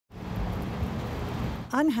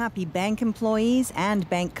Unhappy bank employees and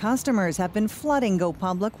bank customers have been flooding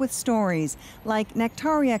GoPublic with stories like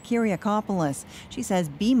Nectaria Kyriakopoulos. She says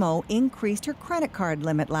BMO increased her credit card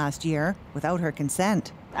limit last year without her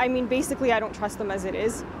consent. I mean, basically, I don't trust them as it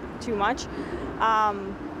is too much.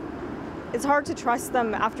 It's hard to trust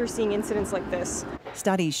them after seeing incidents like this.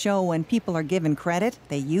 Studies show when people are given credit,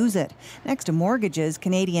 they use it. Next to mortgages,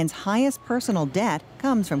 Canadians' highest personal debt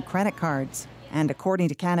comes from credit cards. And according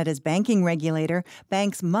to Canada's banking regulator,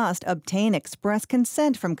 banks must obtain express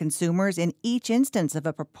consent from consumers in each instance of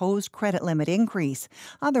a proposed credit limit increase.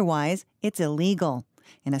 Otherwise, it's illegal.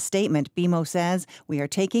 In a statement, BMO says, "We are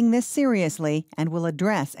taking this seriously and will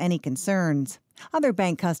address any concerns." Other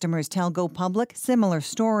bank customers tell GoPublic similar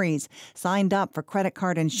stories. Signed up for credit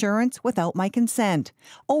card insurance without my consent.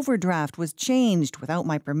 Overdraft was changed without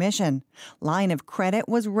my permission. Line of credit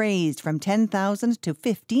was raised from $10,000 to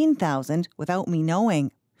 $15,000 without me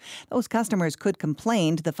knowing. Those customers could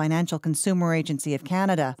complain to the Financial Consumer Agency of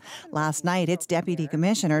Canada. Last night, its deputy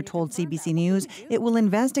commissioner told CBC News it will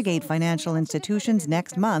investigate financial institutions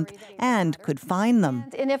next month and could fine them.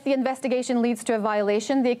 And if the investigation leads to a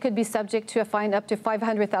violation, they could be subject to a fine up to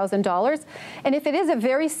 $500,000. And if it is a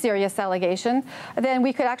very serious allegation, then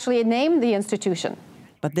we could actually name the institution.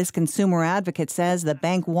 But this consumer advocate says the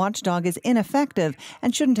bank watchdog is ineffective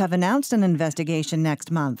and shouldn't have announced an investigation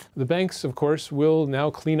next month. The banks, of course, will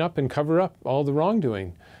now clean up and cover up all the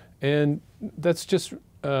wrongdoing. And that's just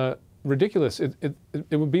ridiculous. It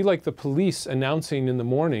would be like the police announcing in the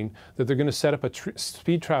morning that they're going to set up a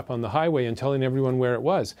speed trap on the highway and telling everyone where it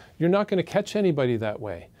was. You're not going to catch anybody that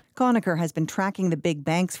way. Conacher has been tracking the big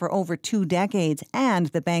banks for over 2 decades and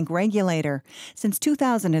the bank regulator. Since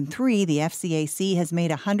 2003, the FCAC has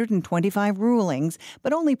made 125 rulings,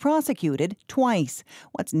 but only prosecuted twice.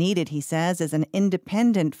 What's needed, he says, is an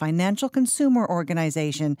independent financial consumer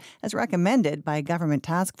organization, as recommended by a government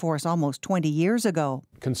task force almost 20 years ago.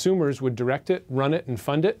 Consumers would direct it, run it, and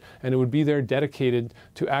fund it, and it would be there dedicated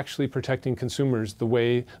to actually protecting consumers the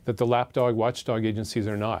way that the lapdog watchdog agencies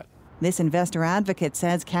are not. This investor advocate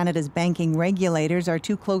says Canada's banking regulators are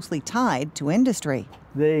too closely tied to industry.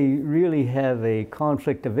 They really have a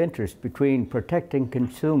conflict of interest between protecting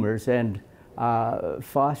consumers and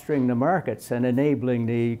fostering the markets and enabling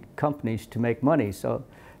the companies to make money. So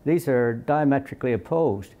these are diametrically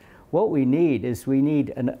opposed. What we need is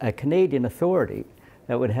a Canadian authority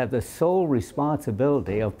that would have the sole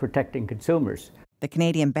responsibility of protecting consumers. The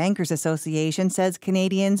Canadian Bankers Association says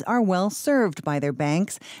Canadians are well served by their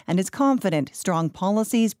banks and is confident strong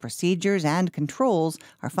policies, procedures and controls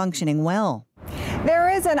are functioning well. There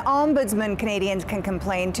is an ombudsman Canadians can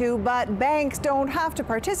complain to, but banks don't have to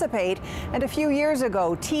participate. And a few years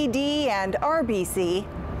ago, TD and RBC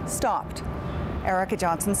stopped. Erica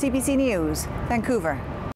Johnson, CBC News, Vancouver.